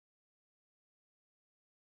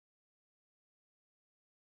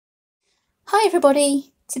Hi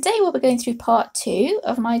everybody! Today we'll be going through part 2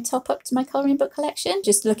 of my top up to my colouring book collection.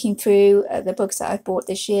 Just looking through the books that I've bought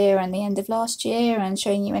this year and the end of last year and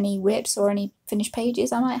showing you any whips or any finished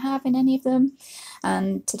pages I might have in any of them.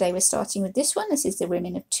 And today we're starting with this one. This is The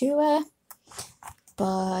Women of Tour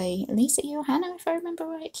by Lisa Johanna, if I remember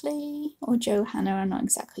rightly, or Johanna, I'm not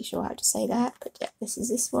exactly sure how to say that, but yeah, this is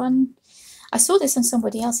this one. I saw this on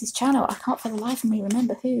somebody else's channel, I can't for the life of me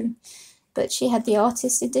remember who. But she had the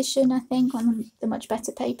artist edition, I think, on the much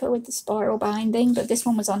better paper with the spiral binding. But this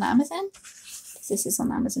one was on Amazon. This is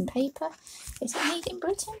on Amazon paper. Is it made in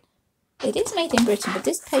Britain? It is made in Britain, but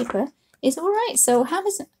this paper is alright. So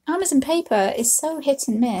Amazon paper is so hit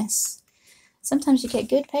and miss. Sometimes you get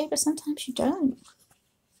good paper, sometimes you don't.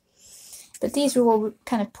 But these were all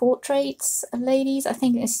kind of portraits of ladies. I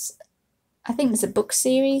think there's a book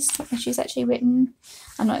series that she's actually written.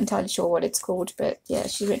 I'm not entirely sure what it's called, but yeah,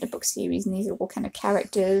 she's written a book series, and these are all kind of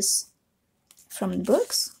characters from the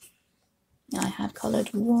books. I have coloured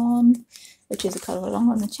one, which is a colour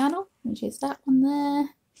along on the channel, which is that one there,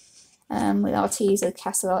 with Arteza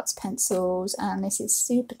Castle Arts pencils, and this is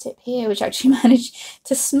Super Tip here, which actually managed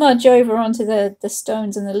to smudge over onto the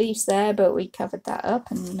stones and the leaves there, but we covered that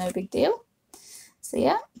up and no big deal. So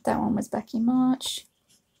yeah, that one was back in March.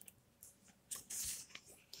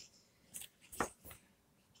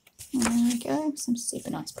 There we go, some super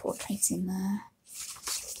nice portraits in there.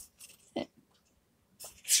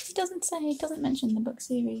 It doesn't mention the book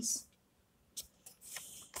series.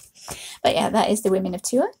 But yeah, that is The Women of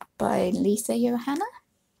Tour by Lisa Johanna.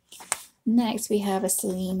 Next we have a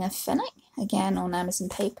Selina Fenwick, again on Amazon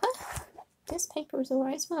paper. This paper is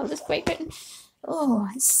alright as well, this Great Britain. Oh,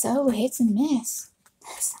 it's so hit and miss.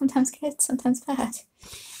 Sometimes good, sometimes bad.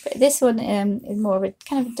 But this one is more of a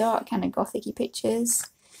kind of dark, kind of gothic-y pictures.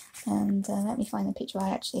 And let me find the picture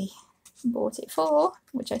I actually bought it for,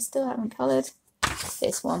 which I still haven't coloured.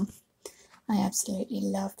 This one. I absolutely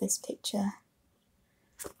love this picture.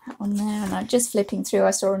 That one there, and I'm just flipping through,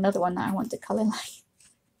 I saw another one that I want to colour like.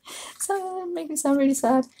 So it makes me sound really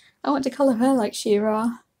sad. I want to colour her like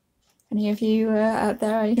She-Ra. Any of you out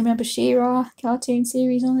there, you remember She-Ra cartoon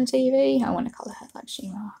series on the TV? I want to colour her like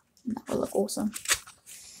She-Ra, and that will look awesome.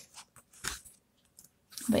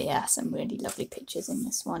 But yeah, some really lovely pictures in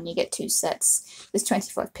this one. You get 2 sets. There's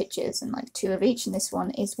 25 pictures and like 2 of each. And this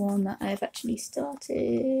one is one that I've actually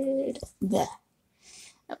started there.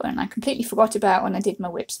 And I completely forgot about when I did my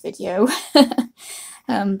whips video.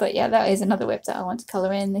 But yeah, that is another whip that I want to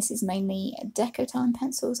colour in. This is mainly Decotime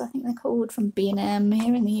pencils, I think they're called, from B&M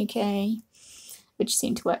here in the UK. Which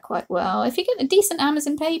seem to work quite well. If you get a decent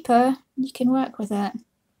Amazon paper, you can work with it.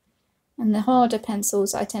 And the harder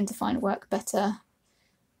pencils I tend to find work better.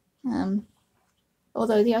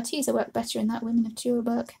 Although the Arteza work better in that Women of Tour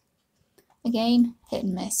book. Again, hit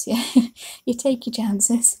and miss, yeah. You take your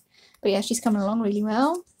chances. But yeah, she's coming along really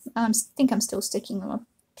well. I think I'm still sticking on a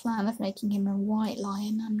plan of making him a white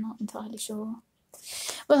lion. I'm not entirely sure.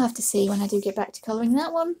 We'll have to see when I do get back to colouring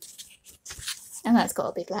that one. And that's got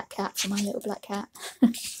a big black cat for my little black cat.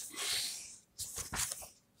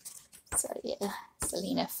 So yeah,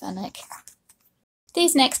 Selina Fenwick.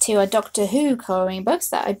 These next 2 are Doctor Who colouring books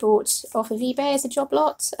that I bought off of eBay as a job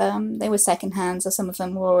lot. They were second hand, so some of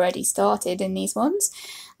them were already started in these ones.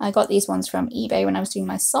 I got these ones from eBay when I was doing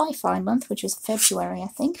my sci-fi month, which was February, I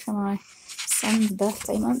think, for my son's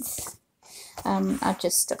birthday month. I've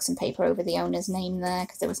just stuck some paper over the owner's name there,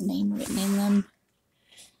 because there was a name written in them.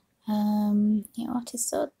 The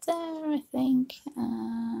artists are there, I think.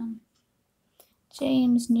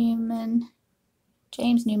 James Newman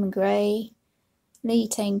Gray, Lee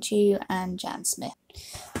Tae-Chu and Jan Smith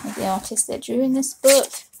are the artists that drew in this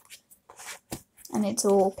book, and it's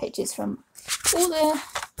all pictures from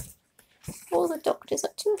all the doctors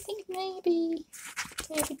up to, I think, maybe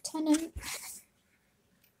David Tennant.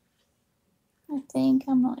 I think,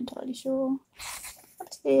 I'm not entirely sure.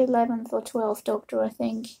 Up to the 11th or 12th Doctor, I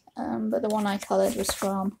think, but the one I coloured was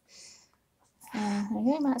from there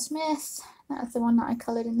we go, Matt Smith. That's the one that I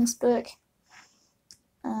coloured in this book.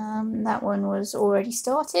 That one was already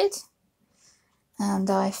started, and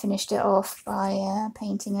I finished it off by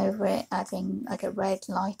painting over it, adding like a red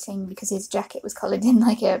lighting, because his jacket was coloured in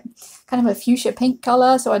like a kind of a fuchsia pink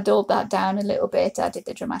colour, so I dulled that down a little bit, added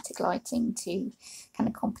the dramatic lighting to kind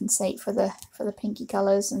of compensate for the pinky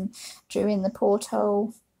colours, and drew in the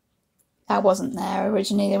porthole. That wasn't there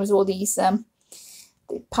originally. There was all these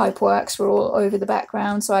the pipe works were all over the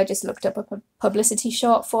background, so I just looked up a publicity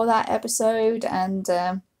shot for that episode and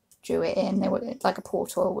drew it in. There was like a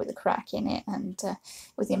porthole with a crack in it, and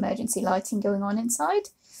with the emergency lighting going on inside.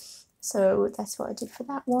 So that's what I did for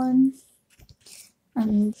that one.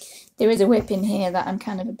 And there is a whip in here that I'm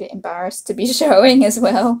kind of a bit embarrassed to be showing as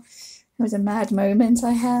well. It was a mad moment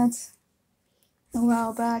I had a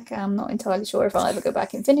while back. I'm not entirely sure if I'll ever go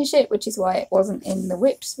back and finish it, which is why it wasn't in the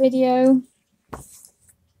whips video.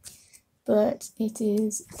 But it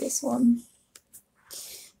is this one.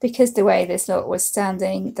 Because the way this lot was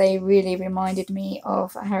standing, they really reminded me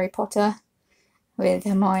of Harry Potter with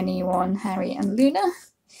Hermione, Ron, Harry and Luna.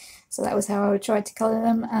 So that was how I would try to colour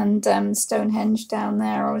them. And Stonehenge down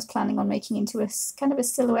there, I was planning on making into a kind of a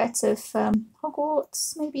silhouette of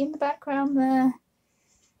Hogwarts, maybe in the background there.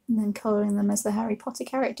 And then colouring them as the Harry Potter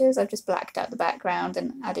characters. I've just blacked out the background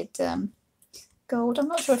and added gold. I'm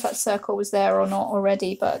not sure if that circle was there or not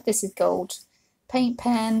already, but this is gold paint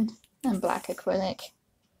pen and black acrylic,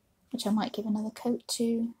 which I might give another coat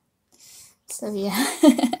to. So yeah,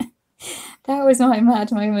 that was my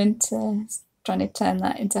mad moment trying to turn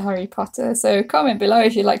that into Harry Potter. So comment below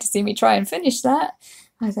if you'd like to see me try and finish that.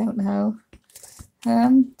 I don't know.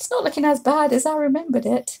 It's not looking as bad as I remembered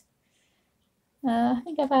it. I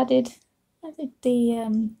think I did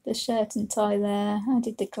the shirt and tie there. I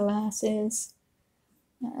did the glasses.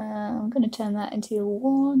 I'm going to turn that into a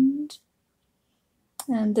wand.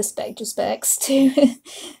 And the spectre specs to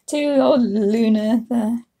old Luna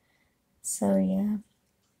there. So yeah,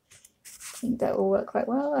 I think that will work quite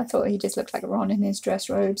well. I thought he just looked like Ron in his dress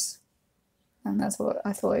robes, and that's what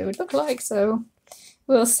I thought it would look like. So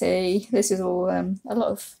we'll see. This is all a lot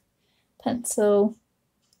of pencil,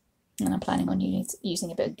 and I'm planning on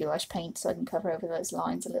using a bit of gouache paint so I can cover over those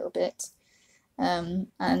lines a little bit. And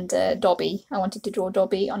Dobby. I wanted to draw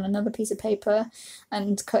Dobby on another piece of paper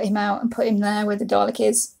and cut him out and put him there where the Dalek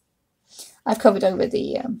is. I've covered over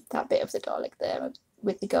the that bit of the Dalek there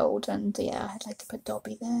with the gold, and yeah, I'd like to put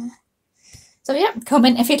Dobby there. So yeah,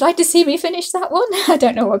 comment if you'd like to see me finish that one. I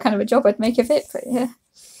don't know what kind of a job I'd make of it, but yeah.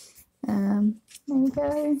 There we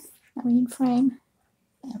go. Are we in frame?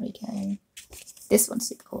 There we go. This one's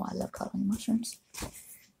super cool. I love colouring mushrooms.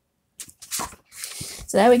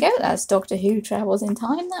 So there we go, that's Doctor Who Travels in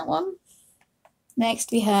Time, that one.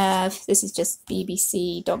 Next we have, this is just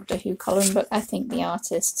BBC Doctor Who colouring book. I think the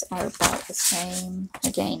artists are about the same.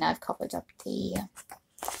 Again, I've covered up the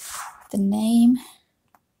name.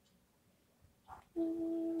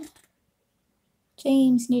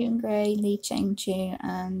 James Newton Gray, Lee Cheng Chu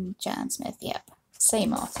and Jan Smith, yep,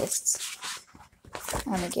 same artists.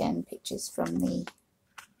 And again, pictures from the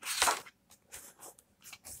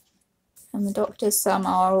Doctors. Some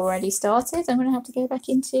are already started. I'm going to have to go back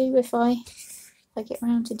into if I get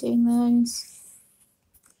around to doing those.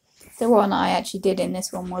 The one I actually did in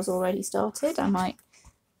this one was already started. I might,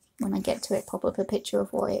 when I get to it, pop up a picture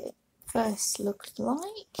of what it first looked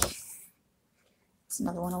like. It's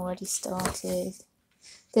another one already started.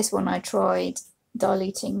 This one I tried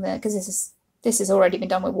diluting because this has already been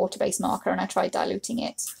done with water-based marker, and I tried diluting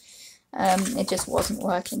it. It just wasn't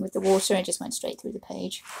working with the water. It just went straight through the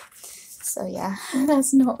page. So yeah,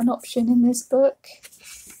 that's not an option in this book.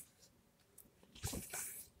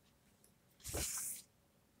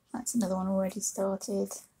 That's another one already started,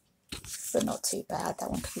 but not too bad.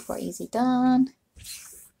 That one could be quite easy done.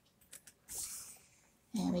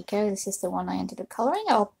 There we go. This is the one I ended up colouring.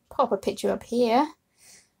 I'll pop a picture up here,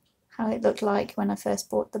 how it looked like when I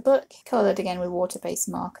first bought the book. Coloured again with water-based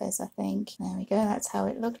markers, I think. There we go. That's how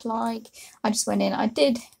it looked like. I just went in. I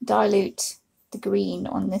did dilute the green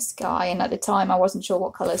on this guy, and at the time I wasn't sure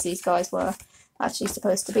what colours these guys were actually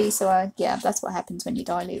supposed to be, so yeah, that's what happens when you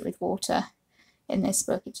dilute with water in this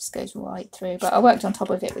book. It just goes right through. But I worked on top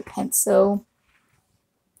of it with pencil,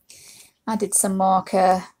 added some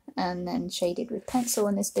marker and then shaded with pencil,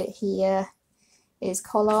 and this bit here is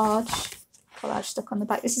collage stuck on the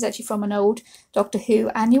back. This is actually from an old Doctor Who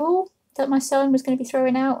annual that my son was going to be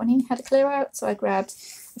throwing out when he had a clear out, so I grabbed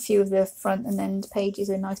a few of the front and end pages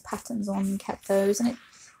with nice patterns on and kept those, and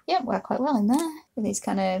it worked quite well in there with these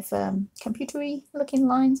kind of computery looking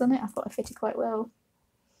lines on it. I thought it fitted quite well.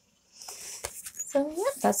 So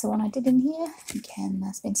yeah, that's the one I did in here. Again,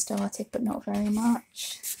 that's been started but not very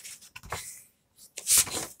much.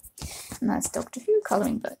 And that's Doctor Who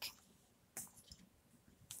colouring book.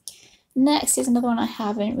 Next is another one I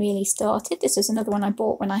haven't really started. This was another one I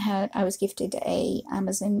bought when I was gifted a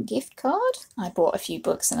Amazon gift card. I bought a few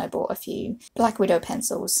books and I bought a few Black Widow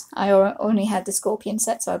pencils. I only had the Scorpion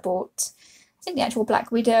set, so I bought, I think, the actual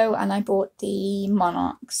Black Widow, and I bought the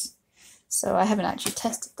Monarchs. So I haven't actually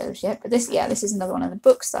tested those yet. But this is another one of the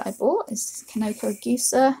books that I bought. It's Kanoko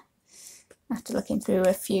Gusa. After looking through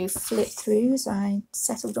a few flip throughs, I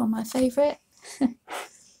settled on my favourite.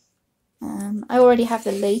 I already have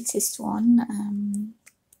the latest one.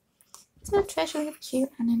 The Treasure of Cute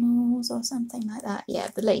Animals or something like that. Yeah,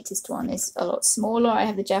 the latest one is a lot smaller. I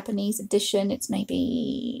have the Japanese edition. It's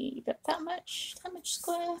maybe about that much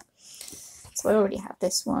square. So I already have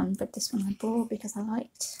this one, but this one I bought because I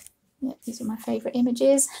liked. Yeah, these are my favourite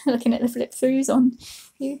images. Looking at the flip throughs on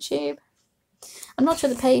YouTube. I'm not sure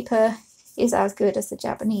the paper is as good as the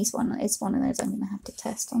Japanese one. It's one of those I'm going to have to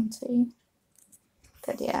test on too.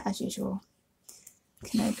 But yeah, as usual,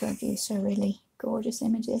 Kanoko reviews are really gorgeous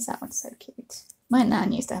images. That one's so cute. My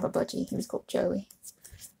nan used to have a budgie. He was called Joey.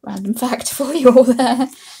 Random fact for you all there.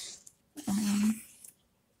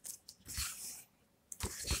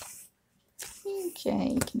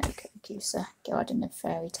 Okay, Kanoko Kusa, Garden of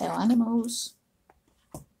Fairy Tale Animals.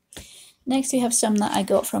 Next we have some that I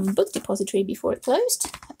got from Book Depository before it closed.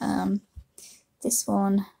 This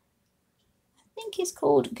one I think is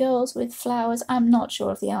called Girls with Flowers. I'm not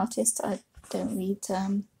sure of the artist. I don't read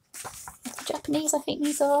Japanese, I think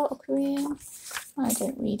these are, or Korean. I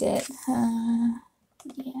don't read it.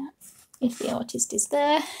 Yeah, if the artist is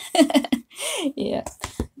there. Yeah,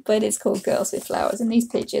 but it's called Girls with Flowers, and these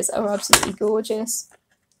pictures are absolutely gorgeous.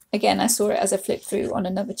 Again, I saw it as a flip through on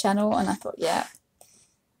another channel, and I thought, yeah,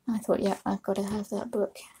 I've got to have that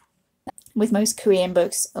book. With most Korean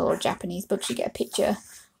books or Japanese books, you get a picture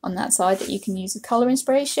on that side that you can use as colour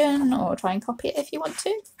inspiration or try and copy it if you want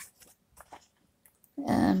to.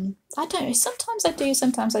 I don't know, sometimes I do,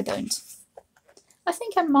 sometimes I don't. I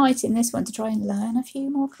think I might in this one to try and learn a few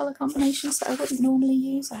more colour combinations that I wouldn't normally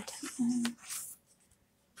use. I don't know.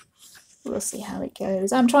 We'll see how it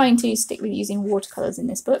goes. I'm trying to stick with using watercolours in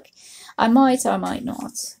this book. I might or I might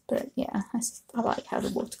not, but yeah, I like how the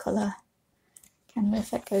watercolour kind of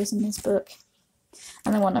effect goes in this book.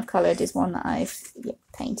 And the one I've coloured is one that I've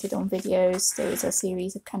painted on videos. There was a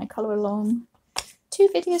series of kind of colour along 2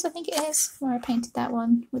 videos, I think it is, where I painted that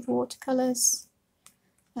one with watercolours.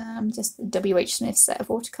 Just the W.H. Smith set of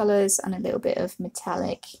watercolours and a little bit of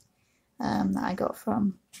metallic that I got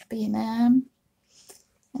from B&M.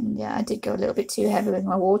 And yeah, I did go a little bit too heavy with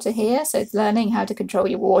my water here, so it's learning how to control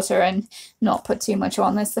your water and not put too much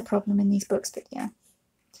on. That's the problem in these books, but yeah.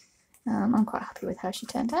 I'm quite happy with how she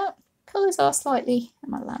turned out. Colours are slightly,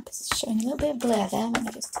 and my lamp is showing a little bit of blur there. Let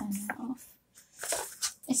me just turn that off.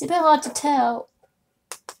 It's a bit hard to tell.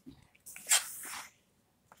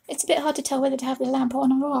 It's a bit hard to tell whether to have the lamp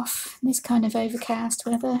on or off in this kind of overcast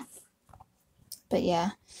weather. But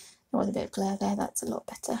yeah, there was a bit of glare there. That's a lot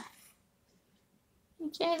better.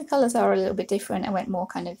 Okay, the colours are a little bit different. I went more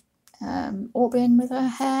kind of auburn with her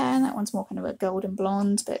hair, and that one's more kind of a golden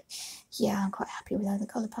blonde. But yeah, I'm quite happy with how the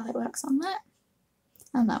colour palette works on that.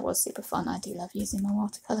 And that was super fun. I do love using my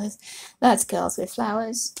watercolours. That's Girls with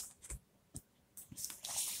Flowers.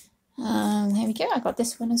 Here we go. I got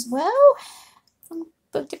this one as well from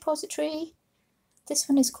Book Depository. This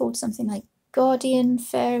one is called something like Guardian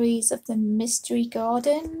Fairies of the Mystery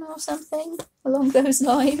Garden or something along those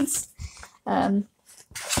lines. But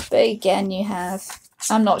again, you have,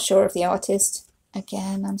 I'm not sure of the artist.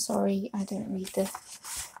 Again, I'm sorry, I don't read the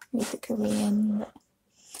Korean. But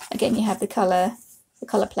again, you have the colour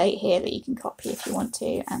plate here that you can copy if you want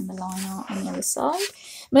to, and the line art on the other side.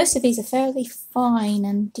 Most of these are fairly fine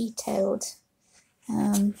and detailed.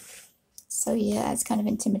 So yeah, it's kind of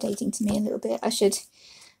intimidating to me a little bit. I should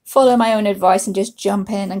follow my own advice and just jump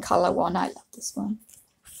in and colour one. I love this one.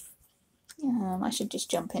 I should just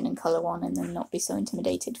jump in and colour one and then not be so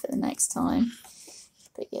intimidated for the next time.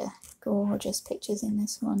 But yeah, gorgeous pictures in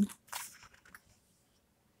this one.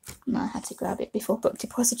 And I had to grab it before Book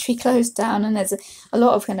Depository closed down, and there's a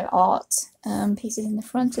lot of kind of art pieces in the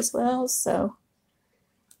front as well. So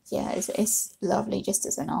yeah, it's lovely just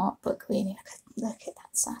as an art book, really. Look at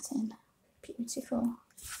that satin, beautiful.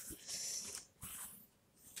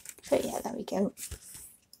 But yeah, there we go.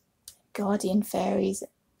 Guardian Fairies.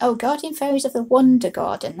 Oh, Guardian Fairies of the Wonder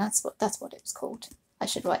Garden. That's what it was called. I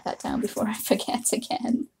should write that down before I forget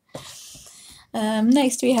again.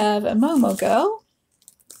 Next we have a Momo Girl.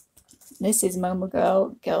 This is Momo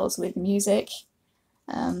Girl, Girls with Music.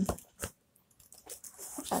 I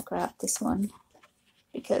grabbed this one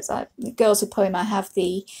because the Girls with Poem, I have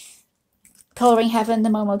the Colouring Heaven, the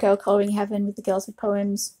Momo Girl Colouring Heaven with the Girls with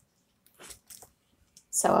Poems.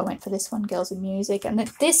 So I went for this one, Girls with Music. And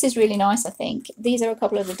this is really nice, I think. These are a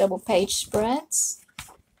couple of the double page spreads.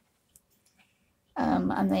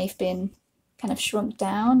 And they've been kind of shrunk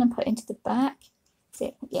down and put into the back.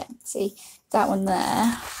 Yeah, see that one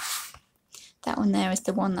there. That one there is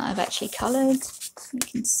the one that I've actually coloured. You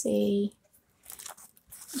can see.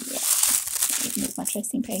 Yeah, let me move my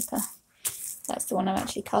tracing paper. That's the one I've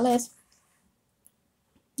actually coloured.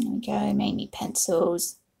 There we go, mainly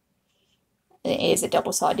pencils. it is a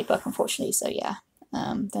double-sided book, unfortunately, so yeah,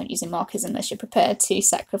 don't use markers unless you're prepared to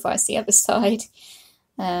sacrifice the other side.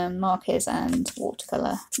 Markers and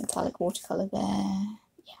watercolour, metallic watercolour there,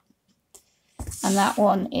 yeah. And that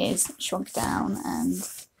one is shrunk down and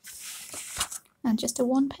just a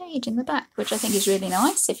one page in the back, which I think is really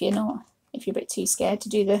nice. If you're a bit too scared to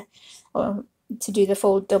do the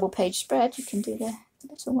full double page spread, you can do the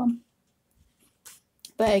little one.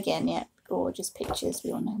 But again, yeah, gorgeous pictures.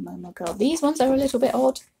 We all know Momo Girl. These ones are a little bit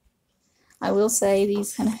odd, I will say.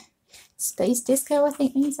 These kind of space disco, I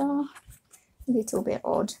think these are a little bit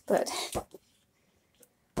odd, but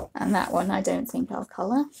and that one I don't think I'll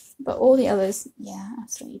colour, but all the others, yeah,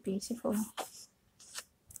 absolutely beautiful.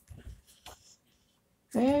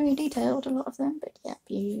 Very detailed, a lot of them, but yeah,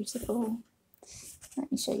 beautiful.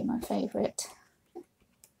 Let me show you my favourite.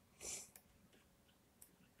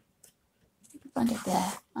 Find it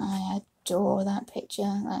there. I adore that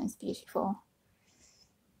picture. That is beautiful.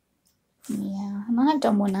 Yeah, and I've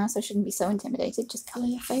done one now, so I shouldn't be so intimidated. Just colour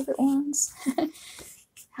your favourite ones.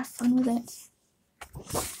 Have fun with it.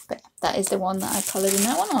 But that is the one that I coloured in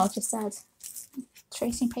that one. I'll just add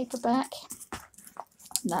tracing paper back.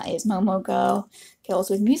 That is Momo Girl, Girls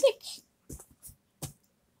with Music.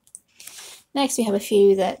 Next we have a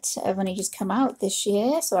few that have only just come out this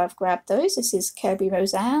year, so I've grabbed those. This is Kirby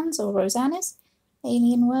Roseanne's or Rosanna's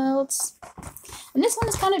Alien Worlds. And this one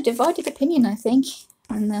has kind of divided opinion, I think,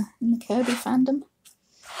 in the Kirby fandom.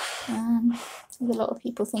 There's a lot of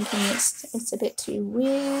people thinking it's a bit too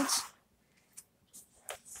weird,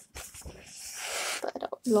 but a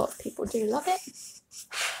lot of people do love it.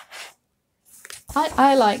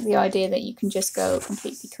 I like the idea that you can just go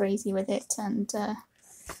completely crazy with it and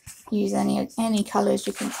use any colours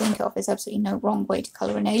you can think of. There's absolutely no wrong way to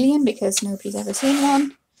colour an alien because nobody's ever seen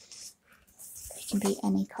one. It can be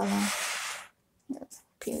any colour. That's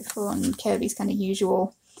beautiful, and Kirby's kind of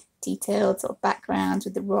usual detailed sort of backgrounds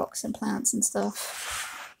with the rocks and plants and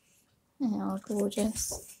stuff. They are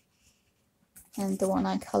gorgeous. And the one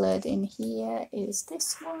I coloured in here is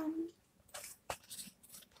this one.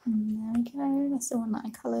 And there we go, that's the one that I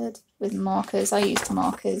coloured with markers. I used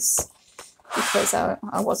markers because I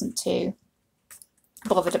wasn't too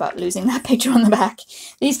bothered about losing that picture on the back.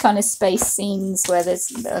 These kind of space scenes where there's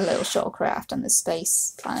a little shuttlecraft and the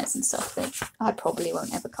space planets and stuff, I probably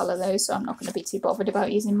won't ever colour those, so I'm not going to be too bothered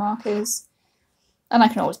about using markers. And I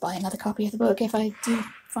can always buy another copy of the book if I do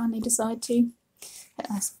finally decide to. But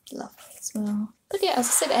that's lovely as well. But yeah, as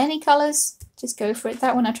I said, any colours, just go for it.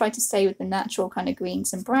 That one I tried to stay with the natural kind of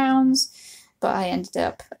greens and browns, but I ended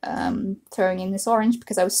up throwing in this orange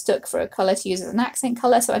because I was stuck for a colour to use as an accent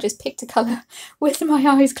colour, so I just picked a colour with my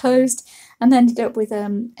eyes closed and ended up with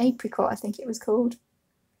apricot, I think it was called.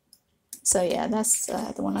 So yeah, that's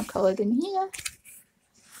the one I've coloured in here.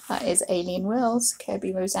 That is Alien Worlds,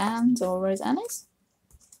 Kirby Roseanne's or Rosanna's.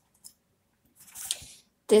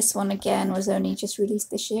 This one again was only just released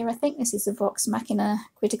this year, I think. This is the Vox Machina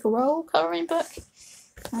Critical Role colouring book.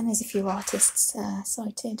 And there's a few artists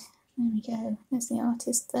cited. There we go, there's the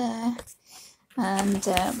artist there. And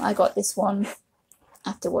I got this one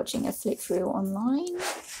after watching a flick through online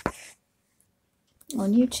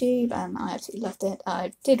on YouTube, and I absolutely loved it.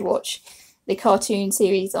 I did watch the cartoon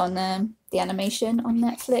series on the animation on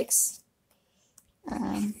Netflix.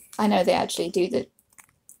 I know they actually do the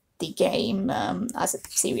game as a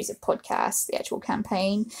series of podcasts, the actual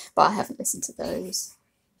campaign, but I haven't listened to those.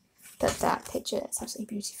 But that picture is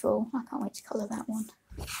absolutely beautiful. I can't wait to colour that one.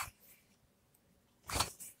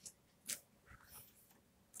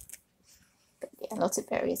 But yeah, lots of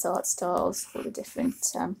various art styles for the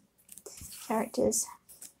different characters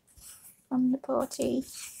from the party.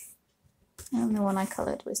 And the one I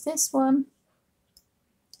coloured was this one,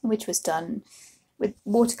 which was done with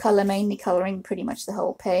watercolour, mainly colouring pretty much the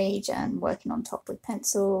whole page and working on top with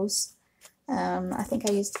pencils. I think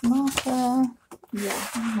I used marker, yeah,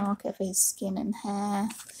 marker for his skin and hair,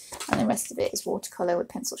 and the rest of it is watercolour with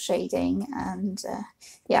pencil shading. And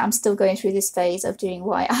yeah, I'm still going through this phase of doing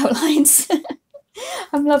white outlines.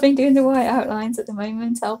 I'm loving doing the white outlines at the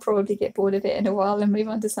moment. I'll probably get bored of it in a while and move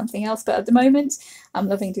on to something else, but at the moment I'm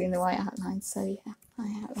loving doing the white outlines. So yeah,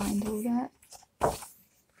 I outlined all that.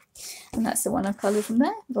 And that's the one I've coloured from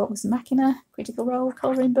there, Vox Machina Critical Role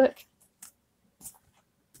colouring book.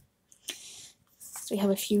 So we have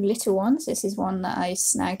a few little ones. This is one that I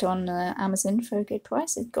snagged on Amazon for a good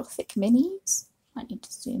price. It's Gothic Minis. I need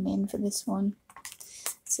to zoom in for this one.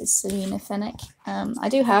 This is Selena Fennick. I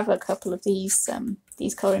do have a couple of these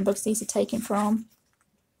colouring books. These are taken from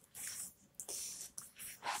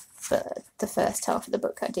for the first half of the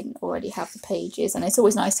book I didn't already have the pages, and it's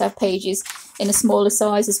always nice to have pages in a smaller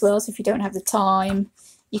size as well, so if you don't have the time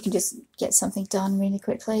you can just get something done really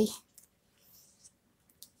quickly,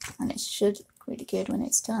 and it should look really good when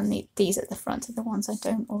it's done. These at the front are the ones I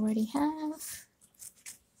don't already have,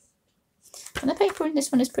 and the paper in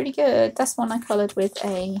this one is pretty good. That's one I coloured with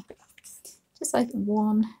just like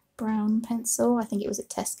one brown pencil. I think it was a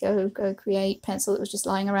Tesco Go Create pencil that was just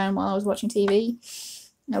lying around while I was watching TV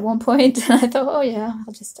at one point, and I thought, oh yeah,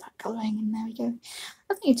 I'll just start colouring, and there we go.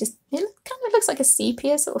 I think it kind of looks like a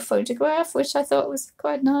sepia sort of photograph, which I thought was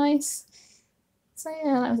quite nice. So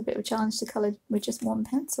yeah, that was a bit of a challenge to colour with just one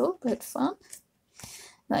pencil, but fun.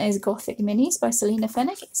 That is Gothic Minis by Selina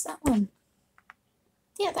Fenwick. It's that one.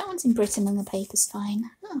 Yeah, that one's in Britain and the paper's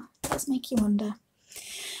fine. Oh, does make you wonder.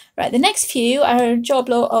 Right, the next few are a job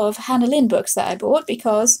lot of Hannah Lynn books that I bought,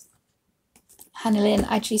 because Hannah Lynn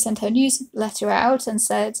actually sent her newsletter out and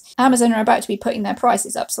said Amazon are about to be putting their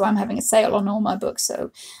prices up, so I'm having a sale on all my books.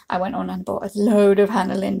 So I went on and bought a load of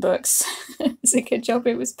Hannah Lynn books. It's a good job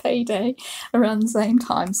it was payday around the same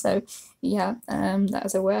time. So yeah, that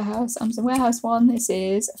was a warehouse. Amazon warehouse one. This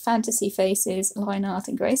is Fantasy Faces, line art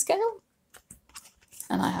and grayscale.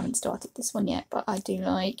 And I haven't started this one yet, but I do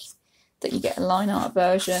like that you get a line art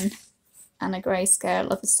version and a grayscale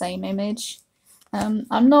of the same image. I'm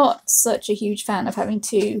not such a huge fan of having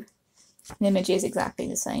two images exactly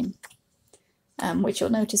the same, which you'll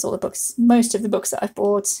notice all the books, most of the books that I've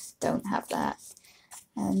bought don't have that.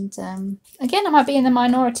 And again, I might be in the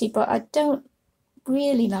minority, but I don't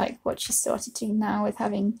really like what she started doing now with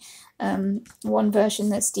having one version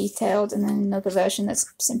that's detailed and then another version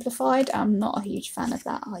that's simplified. I'm not a huge fan of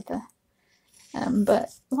that either. But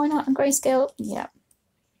line art and grayscale, yeah,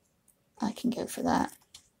 I can go for that.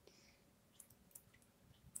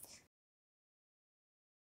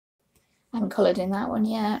 I haven't coloured in that one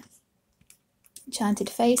yet. Enchanted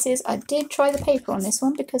Faces. I did try the paper on this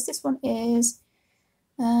one because this one is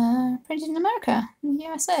printed in America, in the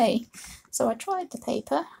USA. So I tried the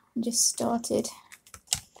paper and just started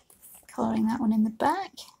colouring that one in the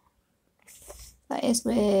back. That is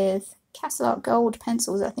with Castle Art Gold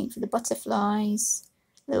pencils, I think, for the butterflies,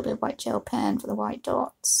 a little bit of white gel pen for the white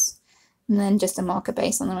dots, and then just a marker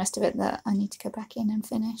base on the rest of it that I need to go back in and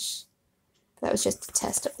finish. But that was just a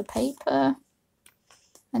test of the paper,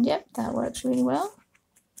 and yep, that works really well.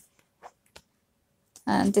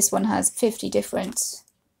 And this one has 50 different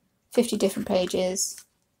pages,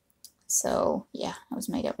 so yeah, I was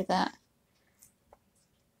made up with that.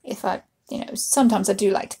 If I, sometimes I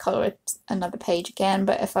do like to colour another page again,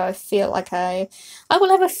 but if I feel like I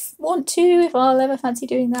will ever want to, if I'll ever fancy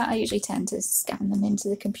doing that, I usually tend to scan them into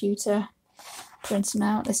the computer, print them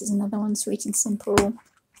out. This is another one, Sweet and Simple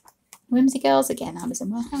Whimsy Girls, again, Amazon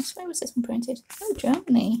Warehouse. Where was this one printed? Oh,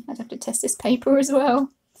 Germany. I'd have to test this paper as well.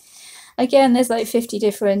 Again, there's like 50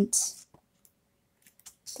 different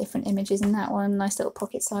images in that one. Nice little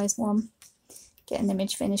pocket size one. Get an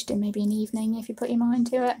image finished in maybe an evening if you put your mind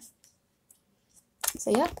to it.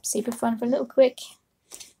 So yeah, super fun for a little quick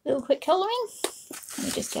colouring. Let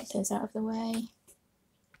me just get those out of the way.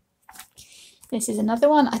 This is another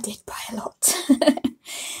one. I did buy a lot.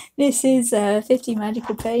 This is 50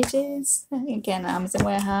 Magical Pages. Again, Amazon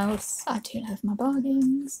Warehouse. I do love my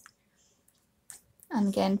bargains. And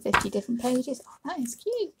again, 50 different pages. Oh, that is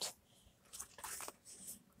cute.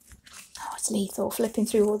 Oh, it's lethal flipping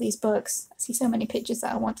through all these books. I see so many pictures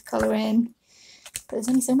that I want to colour in, but there's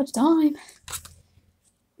only so much time.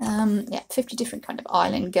 Yeah, 50 different kind of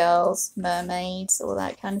island girls, mermaids, all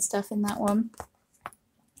that kind of stuff in that one.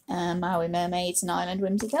 Maui mermaids and island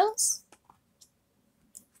whimsy girls.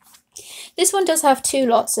 This one does have two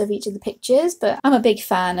lots of each of the pictures, but I'm a big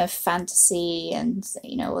fan of fantasy and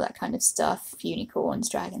all that kind of stuff, unicorns,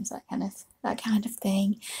 dragons, that kind of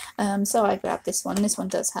thing. So I grabbed this one. This one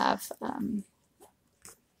does have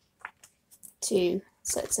two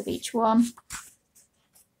sets of each one.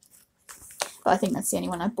 But I think that's the only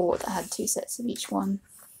one I bought that had two sets of each one.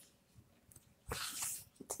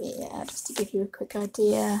 So yeah, just to give you a quick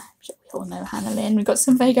idea. I'm sure we all know Hannah Lynn. We've got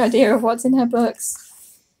some vague idea of what's in her books.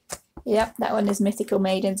 Yep, that one is Mythical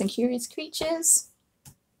Maidens and Curious Creatures.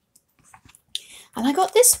 And I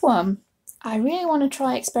got this one. I really want to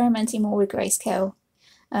try experimenting more with grayscale.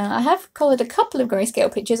 I have coloured a couple of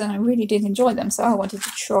grayscale pictures and I really did enjoy them, so I wanted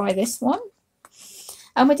to try this one.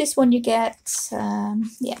 And with this one you get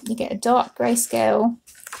you get a dark grayscale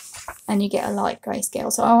and you get a light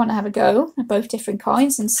grayscale. So I want to have a go at both different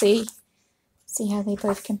kinds and see how they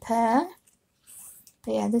both compare.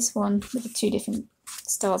 But yeah, this one with the two different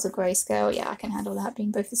styles of grayscale, yeah, I can handle that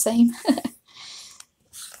being both the same.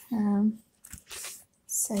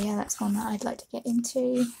 So yeah, that's one that I'd like to get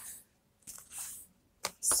into.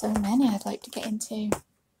 So many I'd like to get into.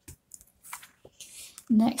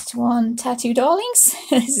 Next one, Tattoo Darlings.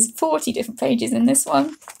 This is 40 different pages in this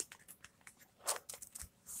one.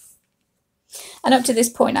 And up to this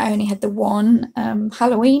point, I only had the one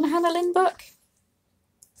Halloween Hannah Lynn book.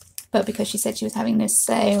 But because she said she was having this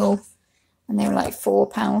sale, and they were like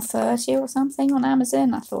 £4.30 or something on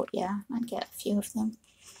Amazon, I thought, yeah, I'd get a few of them.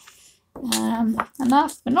 And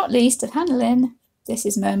last but not least, of Hannah Lynn, this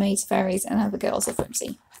is Mermaids, Fairies and Other Girls of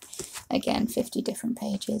Whimsy. Again, 50 different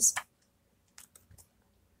pages.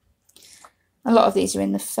 A lot of these are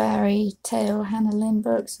in the fairy tale Hannah Lynn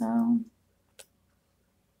book, so...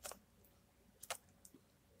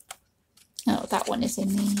 Oh, that one is in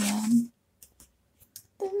the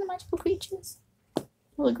Magical Creatures,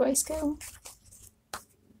 or the Grayscale.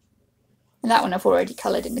 And that one I've already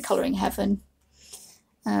coloured in the Colouring Heaven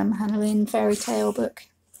Hannah Lynn fairy tale book.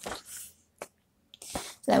 So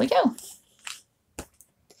there we go.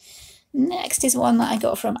 Next is one that I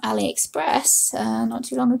got from AliExpress not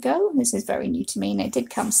too long ago. This is very new to me, and it did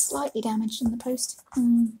come slightly damaged in the post.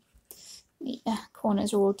 Yeah,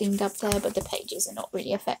 corners are all dinged up there, but the pages are not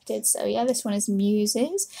really affected. So yeah, this one is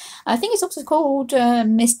Muses. I think it's also called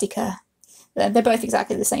Mystica. They're both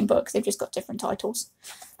exactly the same book. They've just got different titles.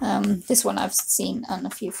 This one I've seen on a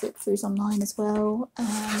few flip-throughs online as well.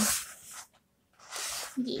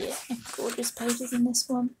 Yeah, gorgeous pages in this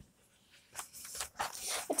one.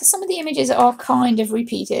 But some of the images are kind of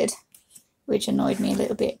repeated, which annoyed me a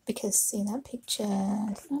little bit because, see that picture?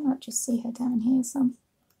 Did I not just see her down here some?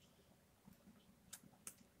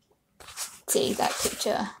 See, that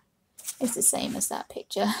picture is the same as that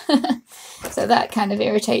picture. So that kind of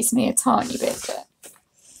irritates me a tiny bit, but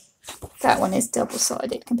that one is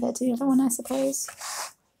double-sided compared to the other one, I suppose.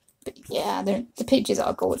 But yeah, the pictures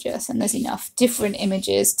are gorgeous, and there's enough different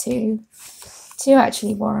images to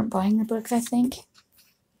actually warrant buying the book, I think.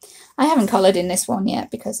 I haven't coloured in this one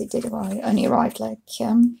yet because it did only arrived like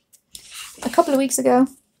a couple of weeks ago.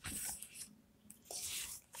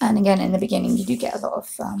 And again, in the beginning, you do get a lot of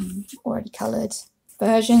already coloured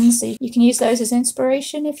versions, so you can use those as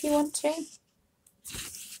inspiration if you want to.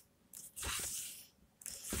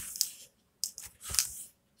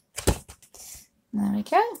 There we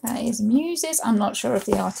go, that is Muses. I'm not sure of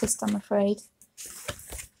the artist, I'm afraid.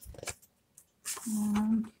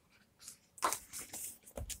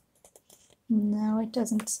 No, it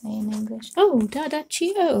doesn't say in English. Oh, Dada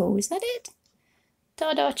Chio, is that it?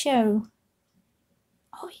 Dada Chio.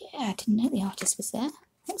 Oh yeah, I didn't know the artist was there.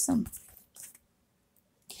 Awesome.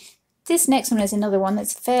 This next one is another one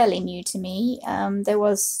that's fairly new to me.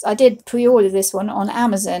 I did pre-order this one on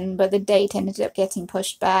Amazon, but the date ended up getting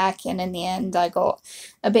pushed back, and in the end I got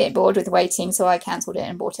a bit bored with waiting, so I cancelled it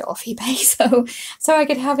and bought it off eBay so I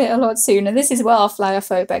could have it a lot sooner. This is Wildflower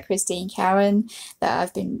Folk by Christine Karen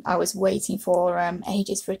that I was waiting for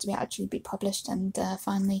ages for it to actually be published, and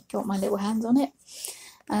finally got my little hands on it.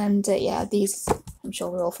 And yeah, these, I'm sure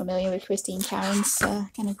we're all familiar with Christine Karen's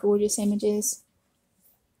kind of gorgeous images.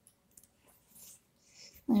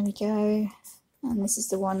 There we go. And this is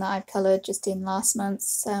the one that I've coloured just in last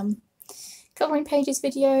month's colouring pages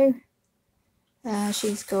video.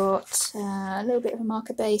 She's got a little bit of a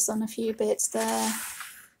marker base on a few bits there,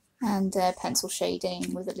 and pencil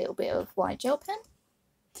shading with a little bit of white gel pen.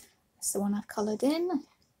 That's the one I've coloured in.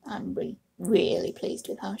 I'm really pleased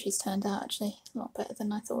with how she's turned out, actually. A lot better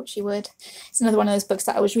than I thought she would. It's another one of those books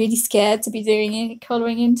that I was really scared to be doing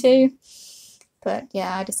colouring into. But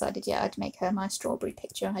yeah, I decided, yeah, I'd make her my strawberry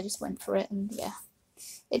picture. I just went for it, and yeah.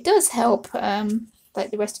 It does help, like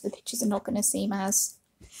the rest of the pictures are not going to seem as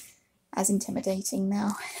intimidating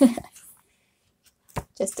now.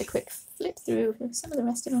 Just a quick flip through of some of the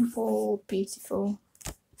rest of them. All beautiful.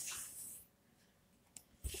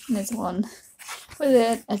 And there's one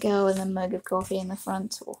with a girl with a mug of coffee in the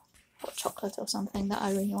front, or hot chocolate or something that I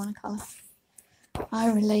really want to colour.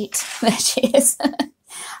 I relate. There she is.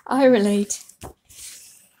 I relate.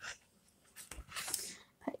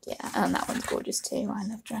 But yeah, and that one's gorgeous too. I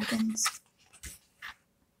love dragons.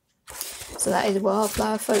 So that is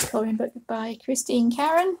Wildflower Folk Colouring Book by Christine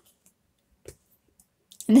Karen.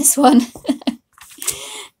 And this one,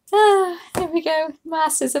 there we go,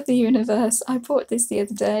 Masters of the Universe. I bought this the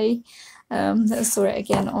other day. I saw it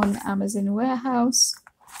again on Amazon Warehouse.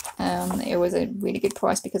 It was a really good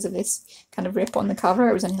price because of this kind of rip on the cover.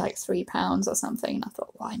 It was only like £3 or something, and I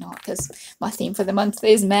thought, why not? Because my theme for the month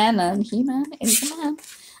is men, and He-Man is a man.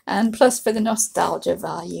 And plus for the nostalgia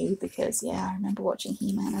value, because yeah, I remember watching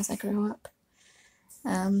He-Man as I grew up.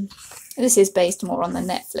 This is based more on the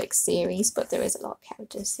Netflix series, but there is a lot of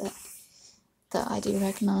characters that that I do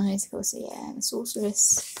recognise. Of course, yeah, the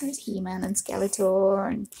Sorceress. There's He-Man and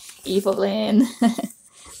Skeletor and Evelyn,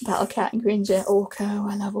 Battle Cat and Gringer,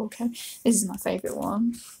 Orko. I love Orko. This is my favourite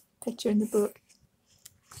one. Picture in the book.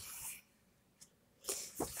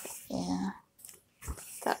 Yeah,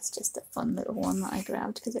 that's just a fun little one that I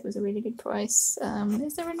grabbed because it was a really good price.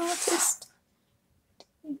 Is there an artist?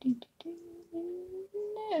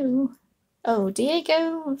 No. Oh,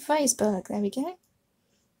 Diego Weisberg. There we go.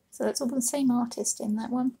 So that's all the same artist in that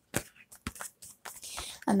one.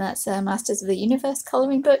 And that's Masters of the Universe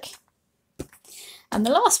colouring book. And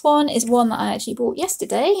the last one is one that I actually bought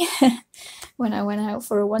yesterday when I went out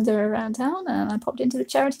for a wander around town and I popped into the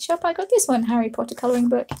charity shop. I got this one, Harry Potter colouring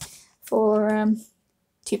book, for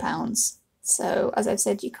 £2. So as I've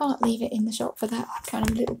said, you can't leave it in the shop for that kind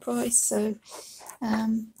of little price. So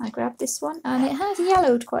I grabbed this one, and it has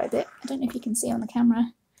yellowed quite a bit. I don't know if you can see on the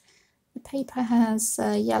camera. The paper has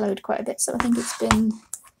yellowed quite a bit, so I think it's been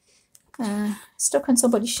stuck on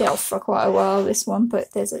somebody's shelf for quite a while, this one.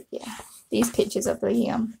 But there's these pictures of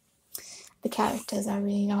the characters I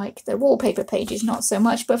really like. The wallpaper pages not so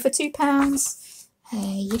much, but for £2, hey,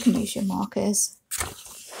 you can use your markers.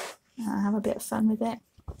 Have a bit of fun with it.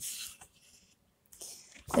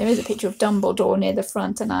 There is a picture of Dumbledore near the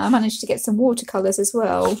front, and I managed to get some watercolours as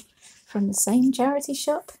well from the same charity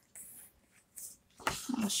shop.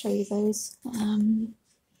 I'll show you those.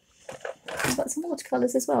 I've got some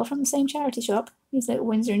watercolours as well from the same charity shop. These little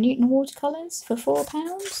Winsor & Newton watercolours for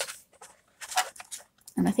 £4.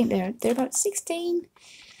 And I think they're about 16.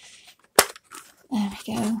 There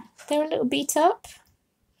we go. They're a little beat up.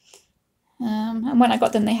 And when I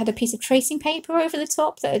got them, they had a piece of tracing paper over the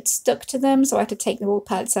top that had stuck to them, so I had to take the wall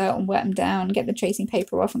pads out and wet them down, get the tracing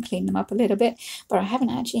paper off and clean them up a little bit. But I haven't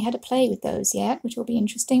actually had to play with those yet, which will be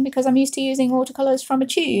interesting because I'm used to using watercolours from a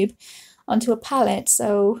tube onto a palette,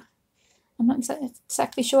 so I'm not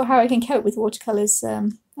exactly sure how I can cope with watercolours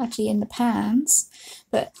actually in the pans.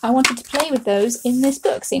 But I wanted to play with those in this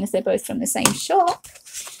book, seeing as they're both from the same shop.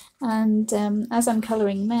 And as I'm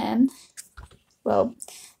colouring men, well,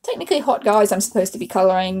 technically hot guys I'm supposed to be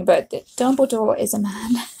colouring, but Dumbledore is a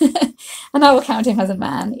man. And I will count him as a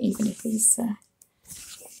man, even if he's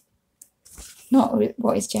not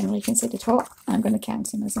what is generally considered hot. I'm going to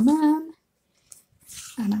count him as a man.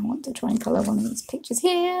 And I want to try and colour one of these pictures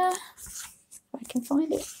here. If I can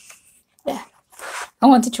find it. There. I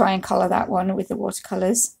want to try and colour that one with the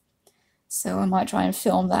watercolours. So I might try and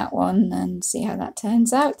film that one and see how that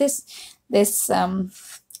turns out. This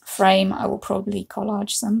frame, I will probably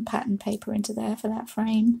collage some pattern paper into there for that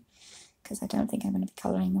frame, because I don't think I'm going to be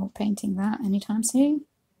colouring or painting that anytime soon.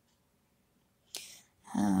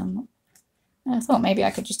 I thought maybe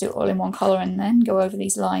I could just do it all in one colour and then go over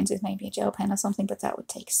these lines with maybe a gel pen or something, but that would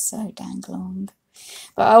take so dang long.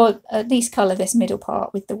 But I will at least colour this middle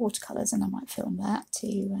part with the watercolours, and I might film that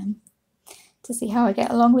to see how I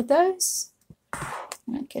get along with those.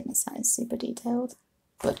 Oh goodness, that is super detailed,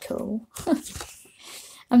 but cool.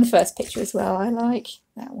 And the first picture as well, I like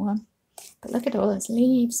that one. But look at all those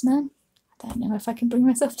leaves, man. I don't know if I can bring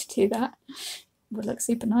myself to do that. It would look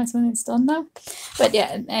super nice when it's done though. But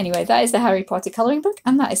yeah, anyway, that is the Harry Potter colouring book.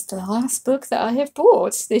 And that is the last book that I have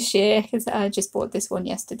bought this year, because I just bought this one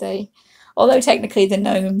yesterday. Although technically the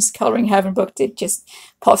Gnomes Colouring Heaven book did just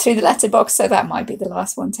pop through the letterbox, so that might be the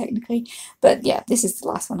last one technically. But yeah, this is the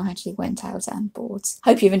last one I actually went out and bought.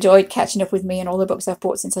 Hope you've enjoyed catching up with me and all the books I've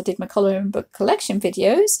bought since I did my colouring book collection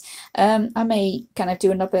videos. I may kind of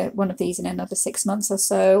do another one of these in another 6 months or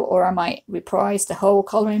so, or I might reprise the whole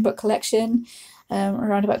colouring book collection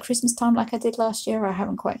around about Christmas time like I did last year. I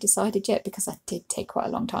haven't quite decided yet, because that did take quite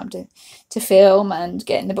a long time to film and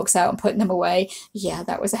getting the books out and putting them away. Yeah,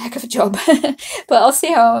 that was a heck of a job. But I'll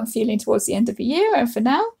see how I'm feeling towards the end of the year, and for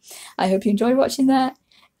now I hope you enjoyed watching that.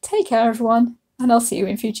 Take care everyone, and I'll see you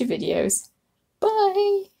in future videos.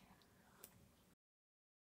 Bye!